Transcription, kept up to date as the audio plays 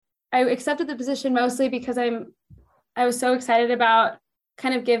I accepted the position mostly because I was so excited about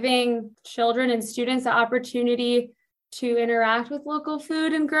kind of giving children and students the opportunity to interact with local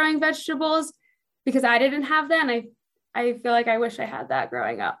food and growing vegetables, because I didn't have that. And I feel like I wish I had that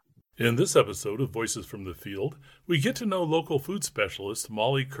growing up. In this episode of Voices from the Field, we get to know local food specialist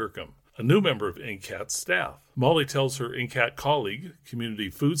Molly Kirkham, a new member of NCAT's staff. Molly tells her NCAT colleague, community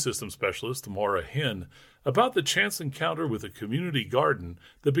food system specialist Maura Henn, about the chance encounter with a community garden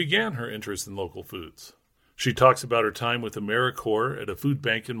that began her interest in local foods. She talks about her time with AmeriCorps at a food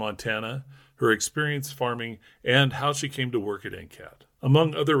bank in Montana, her experience farming, and how she came to work at NCAT.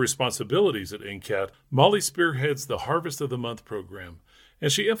 Among other responsibilities at NCAT, Molly spearheads the Harvest of the Month program,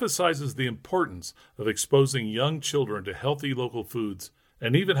 and she emphasizes the importance of exposing young children to healthy local foods,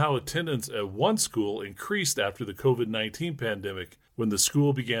 and even how attendance at one school increased after the COVID-19 pandemic when the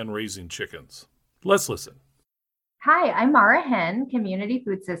school began raising chickens. Let's listen. Hi, I'm Maura Henn, Community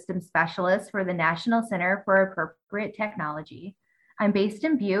Food Systems Specialist for the National Center for Appropriate Technology. I'm based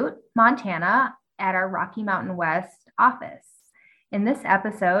in Butte, Montana, at our Rocky Mountain West office. In this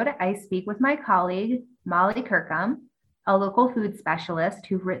episode, I speak with my colleague, Molly Kirkham, a local food specialist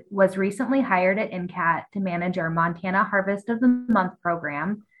who was recently hired at NCAT to manage our Montana Harvest of the Month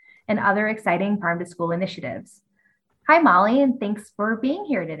program and other exciting farm-to-school initiatives. Hi, Molly, and thanks for being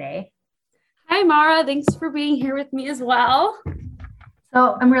here today. Hi, Maura. Thanks for being here with me as well.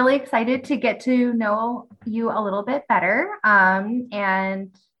 So I'm really excited to get to know you a little bit better,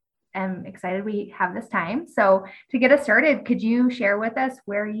 and I'm excited we have this time. So to get us started, could you share with us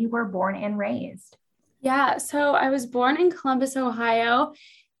where you were born and raised? Yeah, so I was born in Columbus, Ohio,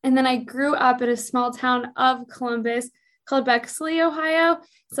 and then I grew up in a small town of Columbus called Bexley, Ohio.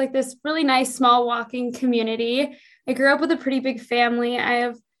 It's like this really nice small walking community. I grew up with a pretty big family. I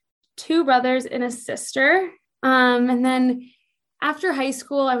have 2 brothers and a sister. And then after high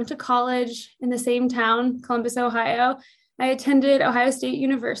school, I went to college in the same town, Columbus, Ohio. I attended Ohio State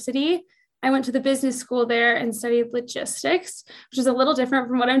University. I went to the business school there and studied logistics, which is a little different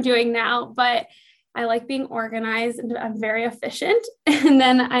from what I'm doing now, but I like being organized and I'm very efficient. And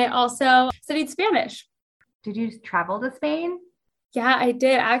then I also studied Spanish. Did you travel to Spain? Yeah, I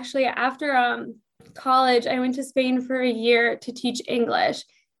did. Actually, after college, I went to Spain for a year to teach English.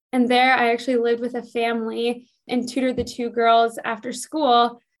 And there I actually lived with a family and tutored the 2 girls after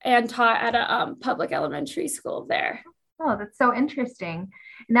school and taught at a public elementary school there. Oh, that's so interesting.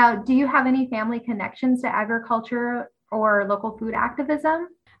 Now, do you have any family connections to agriculture or local food activism?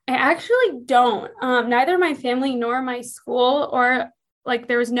 I actually don't. Neither my family nor my school, or like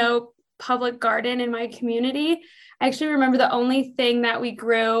there was no public garden in my community. I actually remember the only thing that we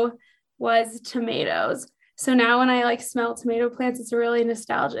grew was tomatoes. So now when I smell tomato plants, it's a really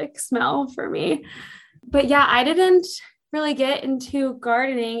nostalgic smell for me. But yeah, I didn't really get into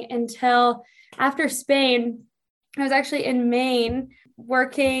gardening until after Spain. I was actually in Maine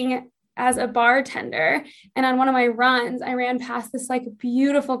working as a bartender. And on one of my runs, I ran past this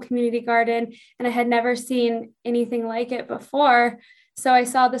beautiful community garden, and I had never seen anything like it before. So I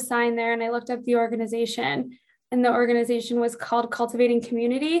saw the sign there and I looked up the organization, and the organization was called Cultivating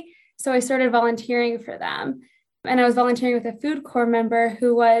Community. So I started volunteering for them. And I was volunteering with a food corps member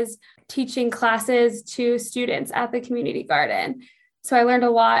who was teaching classes to students at the community garden. So I learned a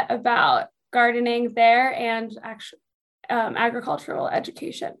lot about gardening there and agricultural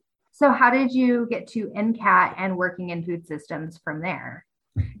education. So how did you get to NCAT and working in food systems from there?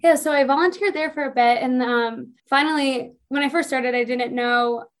 Yeah, so I volunteered there for a bit. And finally, when I first started, I didn't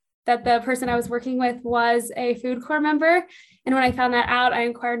know that the person I was working with was a food corps member. And when I found that out, I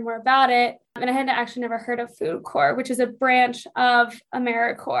inquired more about it. And I had actually never heard of Food Corps, which is a branch of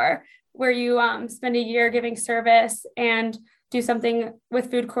AmeriCorps, where you spend a year giving service and do something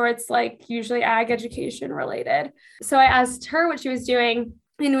with Food Corps. It's usually ag education related. So I asked her what she was doing.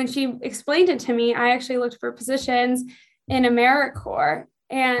 And when she explained it to me, I actually looked for positions in AmeriCorps.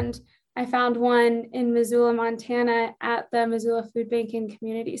 And I found one in Missoula, Montana at the Missoula Food Bank and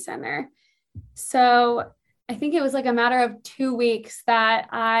Community Center. So I think it was a matter of 2 weeks that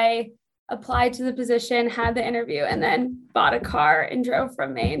I applied to the position, had the interview, and then bought a car and drove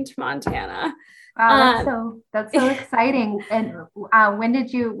from Maine to Montana. Wow, that's so exciting. And when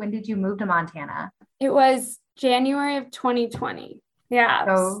did you move to Montana? It was January of 2020. Yeah.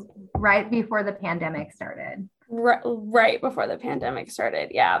 So right before the pandemic started. Right before the pandemic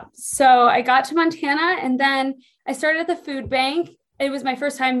started. Yeah. So I got to Montana, and then I started at the food bank. It was my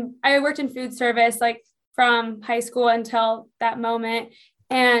first time. I worked in food service from high school until that moment.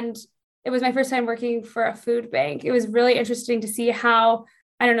 And it was my first time working for a food bank. It was really interesting to see how,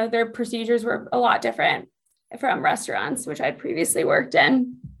 their procedures were a lot different from restaurants, which I'd previously worked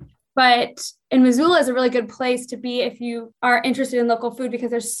in. But in Missoula is a really good place to be if you are interested in local food,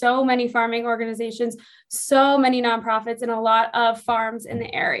 because there's so many farming organizations, so many nonprofits, and a lot of farms in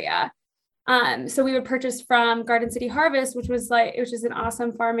the area. So we would purchase from Garden City Harvest, which is an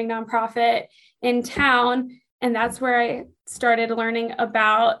awesome farming nonprofit in town. And that's where I started learning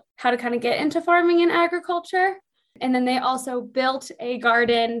about how to kind of get into farming and agriculture. And then they also built a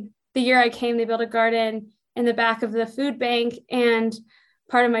garden. The year I came, they built a garden in the back of the food bank. And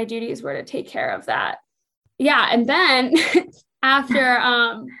part of my duties were to take care of that. Yeah. And then after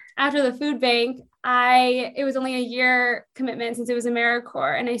the food bank, it was only a year commitment since it was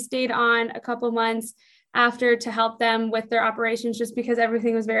AmeriCorps, and I stayed on a couple months after to help them with their operations, just because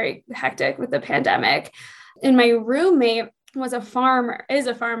everything was very hectic with the pandemic. And my roommate is a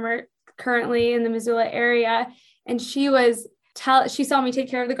farmer currently in the Missoula area. And she saw me take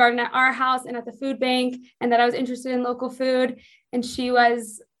care of the garden at our house and at the food bank, and that I was interested in local food. And she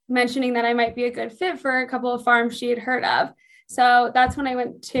was mentioning that I might be a good fit for a couple of farms she had heard of. So that's when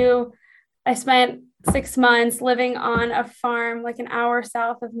I spent 6 months living on a farm like an hour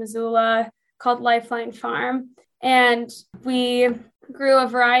south of Missoula called Lifeline Farm. And we grew a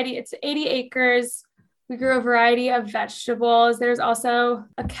variety, it's 80 acres. We grew a variety of vegetables. There's also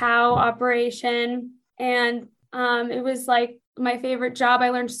a cow operation. And it was like my favorite job.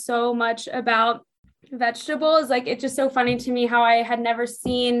 I learned so much about vegetables. Like, it's just so funny to me how I had never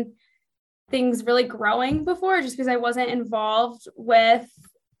seen things really growing before, just because I wasn't involved with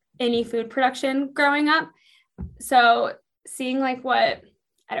any food production growing up. So seeing like what,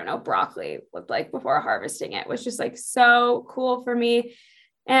 I don't know, broccoli looked like before harvesting it was just like so cool for me.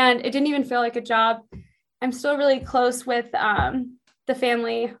 And it didn't even feel like a job. I'm still really close with the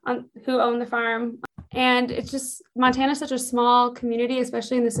family who own the farm. And it's just, Montana is such a small community,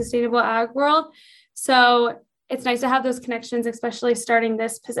 especially in the sustainable ag world. So it's nice to have those connections, especially starting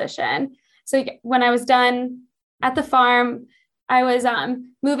this position. So when I was done at the farm, I was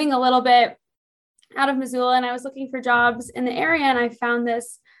moving a little bit out of Missoula, and I was looking for jobs in the area, and I found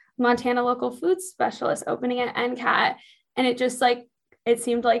this Montana local food specialist opening at NCAT. And it just it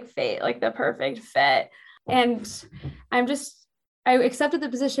seemed like fate, like the perfect fit. And I accepted the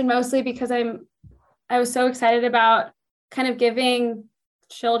position mostly because I was so excited about kind of giving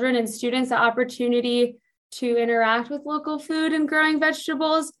children and students the opportunity to interact with local food and growing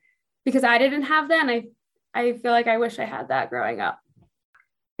vegetables, because I didn't have that. And I feel like I wish I had that growing up.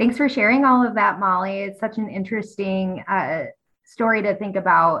 Thanks for sharing all of that, Molly. It's such an interesting story to think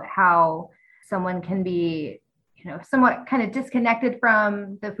about how someone can be, somewhat kind of disconnected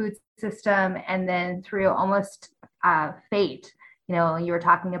from the food system, and then through almost fate. You were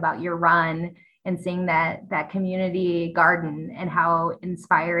talking about your run and seeing that community garden and how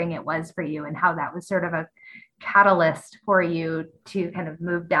inspiring it was for you, and how that was sort of a catalyst for you to kind of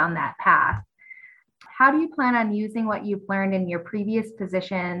move down that path. How do you plan on using what you've learned in your previous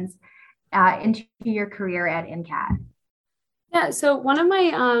positions into your career at NCAT? Yeah, so one of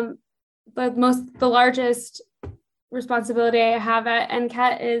my the largest responsibility I have at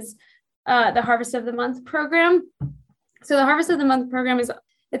NCAT is the Harvest of the Month program. So the Harvest of the Month program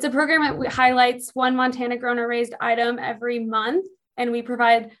it's a program that highlights one Montana grown or raised item every month, and we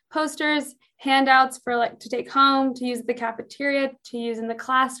provide posters, handouts for to take home, to use at the cafeteria, to use in the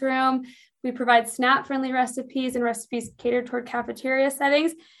classroom. We provide SNAP-friendly recipes and recipes catered toward cafeteria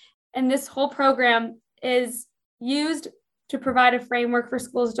settings. And this whole program is used to provide a framework for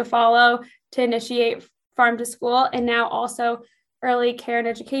schools to follow to initiate farm to school, and now also early care and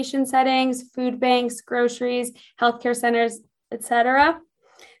education settings, food banks, groceries, healthcare centers, etc.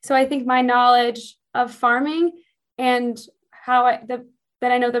 So I think my knowledge of farming and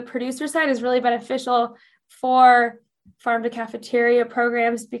that I know the producer side is really beneficial for farm to cafeteria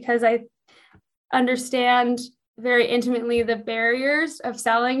programs, because I understand very intimately the barriers of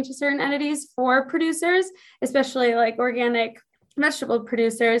selling to certain entities for producers, especially like organic vegetable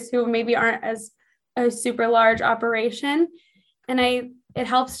producers who maybe aren't as a super large operation. And it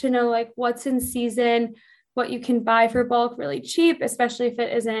helps to know what's in season, what you can buy for bulk really cheap, especially if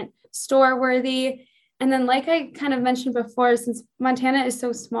it isn't store worthy. And then, like I kind of mentioned before, since Montana is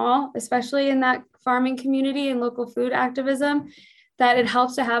so small, especially in that farming community and local food activism, that it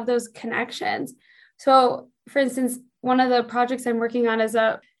helps to have those connections. So, for instance, one of the projects I'm working on is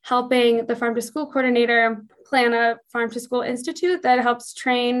helping the farm to school coordinator plan a farm to school institute that helps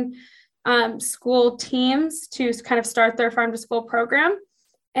train school teams to kind of start their farm to school program.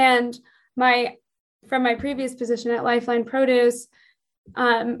 And from my previous position at Lifeline Produce,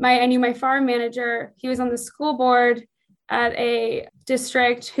 I knew my farm manager. He was on the school board at a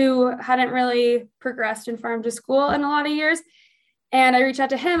district who hadn't really progressed in farm to school in a lot of years. And I reached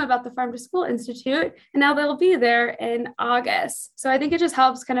out to him about the Farm to School Institute, and now they'll be there in August. So I think it just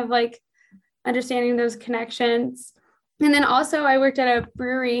helps kind of like understanding those connections. And then also I worked at a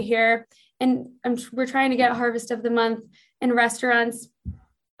brewery here, and we're trying to get Harvest of the Month in restaurants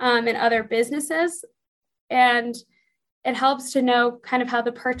and other businesses. And it helps to know kind of how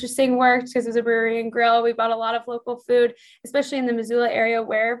the purchasing works, because as a brewery and grill, we bought a lot of local food, especially in the Missoula area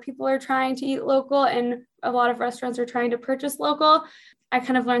where people are trying to eat local and a lot of restaurants are trying to purchase local. I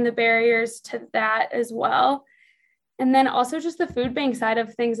kind of learned the barriers to that as well. And then also just the food bank side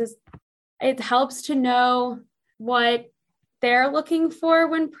of things is it helps to know what they're looking for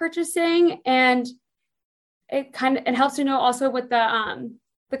when purchasing, and it helps to know also what the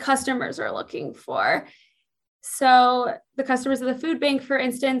customers are looking for. So the customers of the food bank, for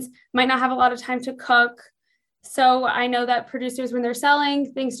instance, might not have a lot of time to cook. So I know that producers, when they're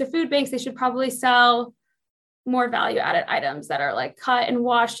selling things to food banks, they should probably sell more value-added items that are like cut and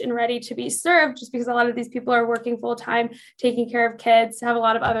washed and ready to be served, just because a lot of these people are working full-time, taking care of kids, have a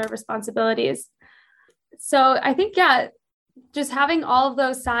lot of other responsibilities. So I think, yeah, just having all of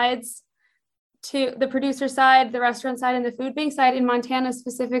those sides, to the producer side, the restaurant side, and the food bank side in Montana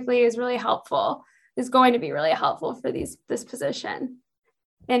specifically is going to be really helpful for this position,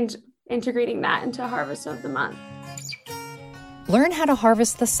 and integrating that into Harvest of the Month. Learn how to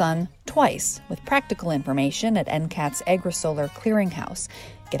harvest the sun twice with practical information at NCAT's AgriSolar Clearinghouse.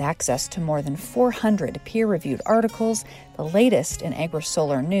 Get access to more than 400 peer-reviewed articles, the latest in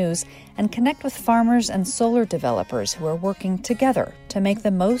agri-solar news, and connect with farmers and solar developers who are working together to make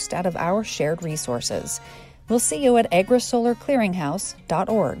the most out of our shared resources. We'll see you at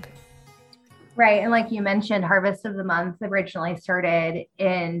agrisolarclearinghouse.org. Right. And like you mentioned, Harvest of the Month originally started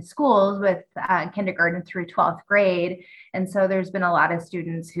in schools with kindergarten through 12th grade. And so there's been a lot of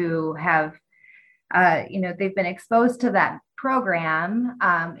students who have, they've been exposed to that program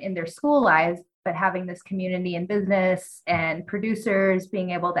in their school lives, but having this community and business and producers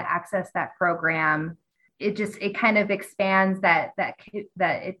being able to access that program, it kind of expands that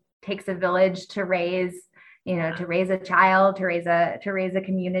it takes a village to raise a child, to raise a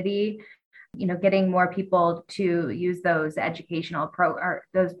community. Getting more people to use those educational or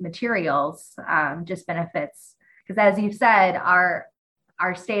those materials just benefits. Because as you said, our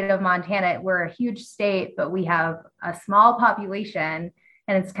state of Montana, we're a huge state, but we have a small population,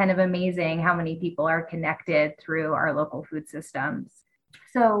 and it's kind of amazing how many people are connected through our local food systems.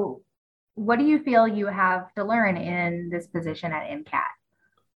 So what do you feel you have to learn in this position at NCAT?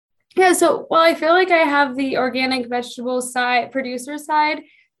 Yeah, so I feel like I have the organic vegetable side, producer side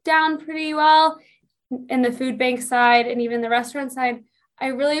down pretty well, in the food bank side and even the restaurant side. I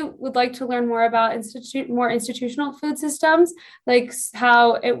really would like to learn more about more institutional food systems, like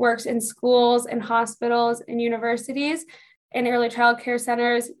how it works in schools and hospitals and universities and early child care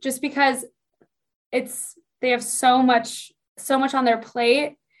centers, just because they have so much on their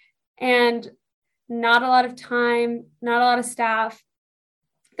plate and not a lot of time, not a lot of staff.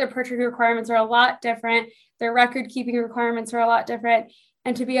 Their purchasing requirements are a lot different. Their record keeping requirements are a lot different.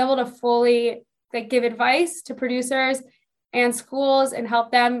 And to be able to fully give advice to producers and schools and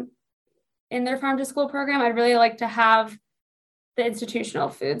help them in their farm to school program, I'd really like to have the institutional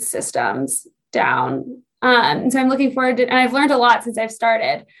food systems down. And so I'm looking forward to, and I've learned a lot since I've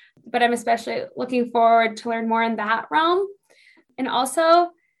started, but I'm especially looking forward to learn more in that realm. And also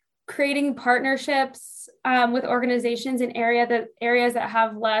creating partnerships with organizations in areas that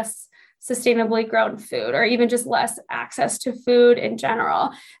have less sustainably grown food, or even just less access to food in general.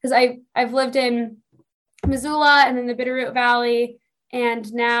 Because I've lived in Missoula and then the Bitterroot Valley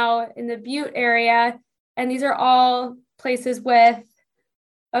and now in the Butte area. And these are all places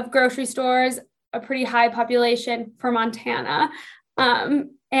of grocery stores, a pretty high population for Montana.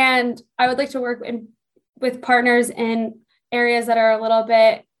 And I would like to work with partners in areas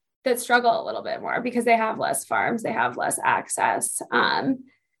that struggle a little bit more because they have less farms, they have less access.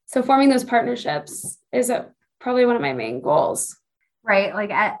 So forming those partnerships is probably one of my main goals. Right. Like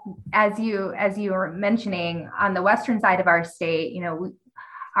as you were mentioning, on the western side of our state,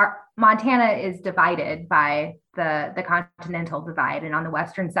 our Montana is divided by the continental divide. And on the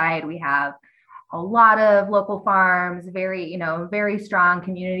western side, we have a lot of local farms, very strong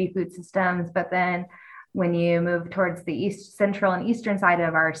community food systems. But then when you move towards the central and eastern side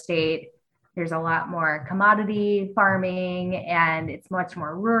of our state, there's a lot more commodity farming and it's much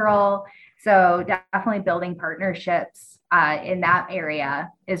more rural. So definitely building partnerships in that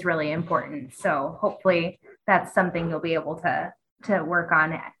area is really important. So hopefully that's something you'll be able to work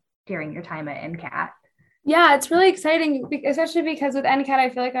on during your time at NCAT. Yeah, it's really exciting, especially because with NCAT, I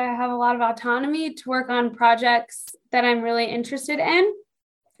feel like I have a lot of autonomy to work on projects that I'm really interested in.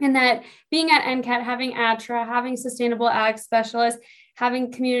 And that being at NCAT, having ATRA, having sustainable ag specialists,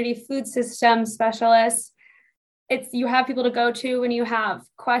 having community food system specialists, you have people to go to when you have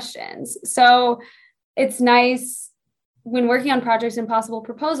questions. So it's nice when working on projects and possible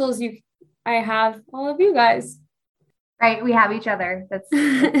proposals, I have all of you guys. Right. We have each other.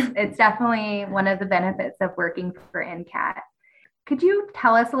 It's definitely one of the benefits of working for NCAT. Could you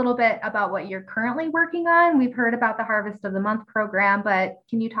tell us a little bit about what you're currently working on? We've heard about the Harvest of the Month program, but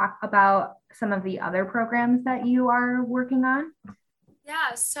can you talk about some of the other programs that you are working on?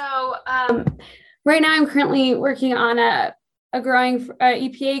 Yeah. So right now I'm currently working on a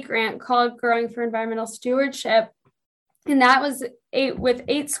EPA grant called Growing for Environmental Stewardship. And that was with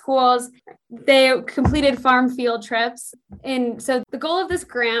 8 schools. They completed farm field trips. And so the goal of this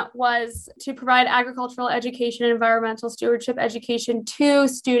grant was to provide agricultural education and environmental stewardship education to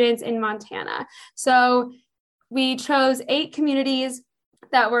students in Montana. So we chose 8 communities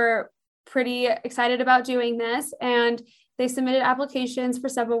that were pretty excited about doing this, and they submitted applications for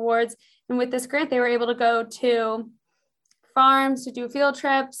sub-awards. And with this grant, they were able to go to farms to do field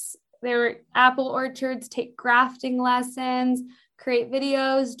trips. There were apple orchards, take grafting lessons, create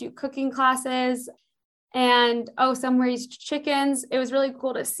videos, do cooking classes, and some raised chickens. It was really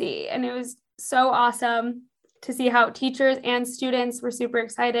cool to see. And it was so awesome to see how teachers and students were super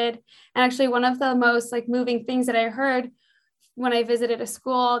excited. And actually one of the most moving things that I heard when I visited a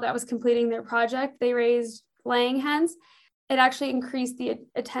school that was completing their project, they raised laying hens. It actually increased the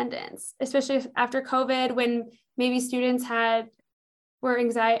attendance, especially after COVID, when maybe students were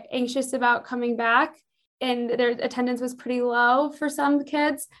anxious about coming back and their attendance was pretty low for some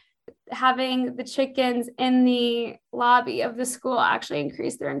kids. Having the chickens in the lobby of the school actually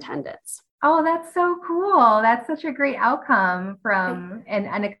increased their attendance. Oh, that's so cool. That's such a great outcome from an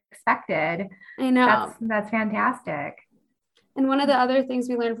unexpected. I know. That's fantastic. And one of the other things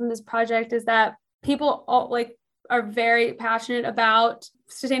we learned from this project is that people are very passionate about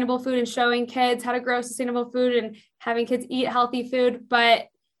sustainable food and showing kids how to grow sustainable food and having kids eat healthy food, but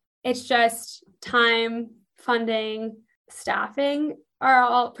it's just time, funding, staffing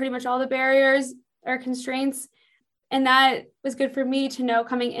are pretty much all the barriers or constraints. And that was good for me to know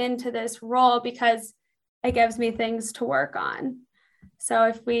coming into this role, because it gives me things to work on. So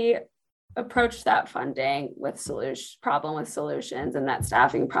if we approach that funding with solutions, and that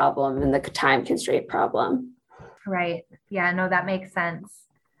staffing problem and the time constraint problem. Right. Yeah, no, that makes sense.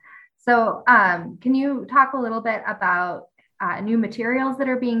 So can you talk a little bit about new materials that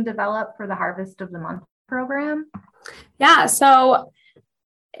are being developed for the Harvest of the Month program? Yeah. So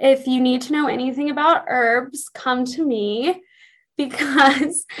if you need to know anything about herbs, come to me,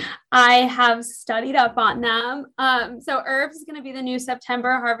 because I have studied up on them. So herbs is going to be the new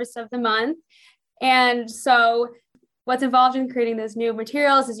September Harvest of the Month. And so what's involved in creating those new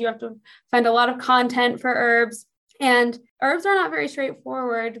materials is you have to find a lot of content for herbs. And herbs are not very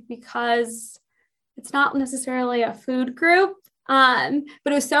straightforward because it's not necessarily a food group. But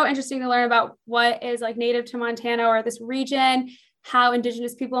it was so interesting to learn about what is native to Montana or this region, how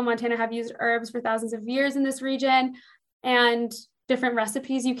Indigenous people in Montana have used herbs for thousands of years in this region, and different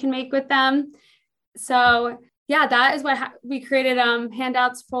recipes you can make with them. So yeah, that is what we created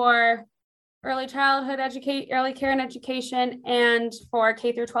handouts for early childhood early care and education, and for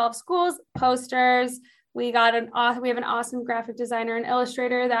K through 12 schools, posters. We have an awesome graphic designer and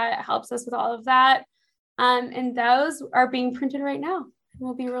illustrator that helps us with all of that. And those are being printed right now and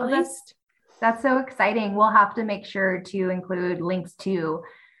will be released. That's so exciting. We'll have to make sure to include links to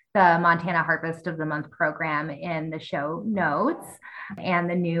the Montana Harvest of the Month program in the show notes, and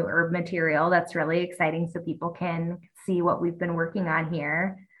the new herb material. That's really exciting, so people can see what we've been working on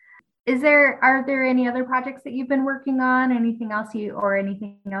here. Are there any other projects that you've been working on? Anything else you'd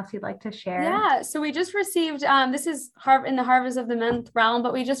like to share? Yeah, so we just received, this is in the Harvest of the Month realm,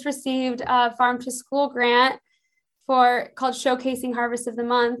 but we just received a Farm to School grant called Showcasing Harvest of the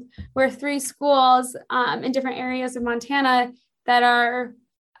Month, where 3 schools in different areas of Montana that are,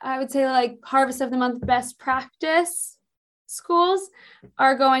 I would say, Harvest of the Month best practice schools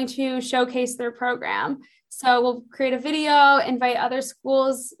are going to showcase their program. So we'll create a video, invite other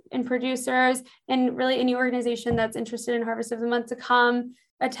schools and producers and really any organization that's interested in Harvest of the Month to come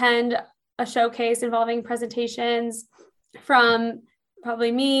attend a showcase involving presentations from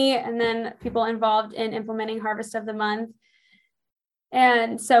probably me and then people involved in implementing Harvest of the Month.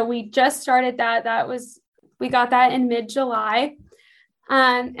 And so we just started that. We got that in mid-July.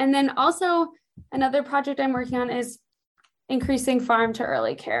 And then also another project I'm working on is increasing farm to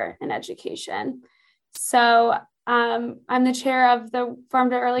early care and education. So I'm the chair of the Farm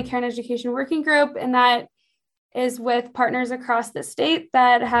to Early Care and Education Working Group, and that is with partners across the state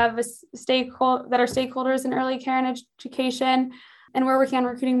that have that are stakeholders in early care and education. And we're working on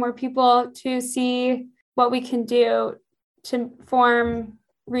recruiting more people to see what we can do to form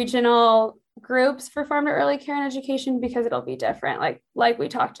regional groups for farm to early care and education, because it'll be different. Like we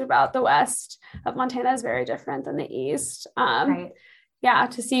talked about, the west of Montana is very different than the east. Right. Yeah,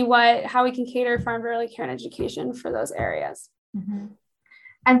 to see how we can cater farm to early care and education for those areas. Mm-hmm.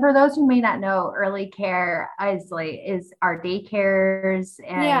 And for those who may not know, early care is our daycares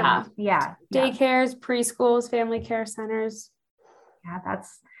and daycares, preschools, family care centers. Yeah,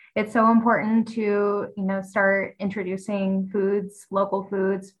 it's so important to, start introducing local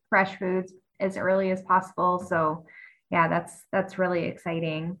foods, fresh foods as early as possible. So yeah, that's really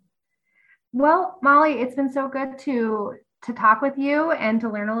exciting. Well, Molly, it's been so good to talk with you and to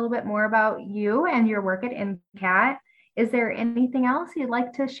learn a little bit more about you and your work at NCAT. Is there anything else you'd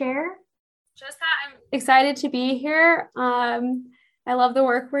like to share? Just that I'm excited to be here. I love the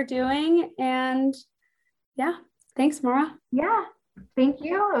work we're doing. And yeah, thanks, Maura. Yeah, thank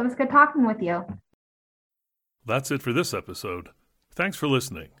you. It was good talking with you. That's it for this episode. Thanks for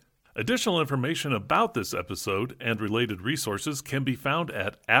listening. Additional information about this episode and related resources can be found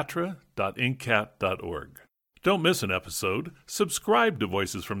at atra.ncat.org. Don't miss an episode. Subscribe to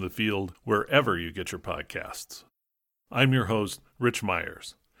Voices from the Field wherever you get your podcasts. I'm your host, Rich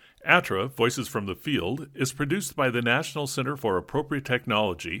Myers. ATRA, Voices from the Field, is produced by the National Center for Appropriate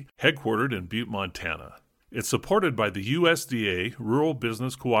Technology, headquartered in Butte, Montana. It's supported by the USDA Rural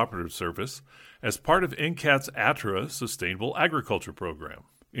Business Cooperative Service as part of NCAT's ATRA Sustainable Agriculture Program.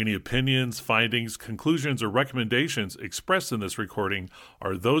 Any opinions, findings, conclusions, or recommendations expressed in this recording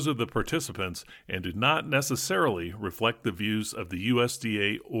are those of the participants and do not necessarily reflect the views of the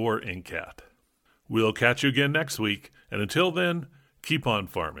USDA or NCAT. We'll catch you again next week, and until then, keep on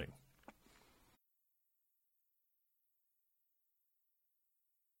farming.